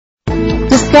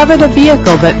Discover the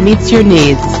vehicle that meets your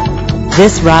needs.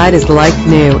 This ride is like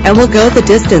new and will go the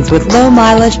distance with low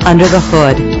mileage under the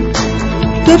hood.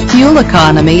 Good fuel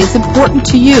economy is important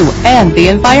to you and the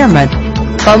environment.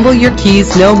 Fumble your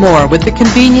keys no more with the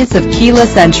convenience of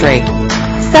keyless entry.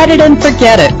 Set it and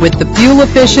forget it with the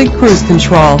fuel-efficient cruise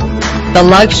control. The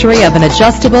luxury of an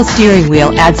adjustable steering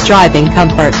wheel adds driving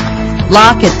comfort.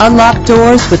 Lock and unlock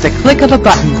doors with the click of a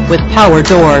button with power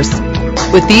doors.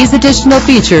 With these additional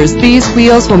features, these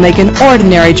wheels will make an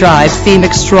ordinary drive seem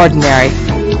extraordinary.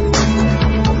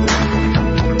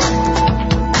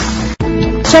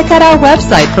 Check out our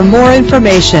website for more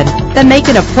information. Then make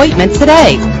an appointment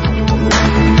today.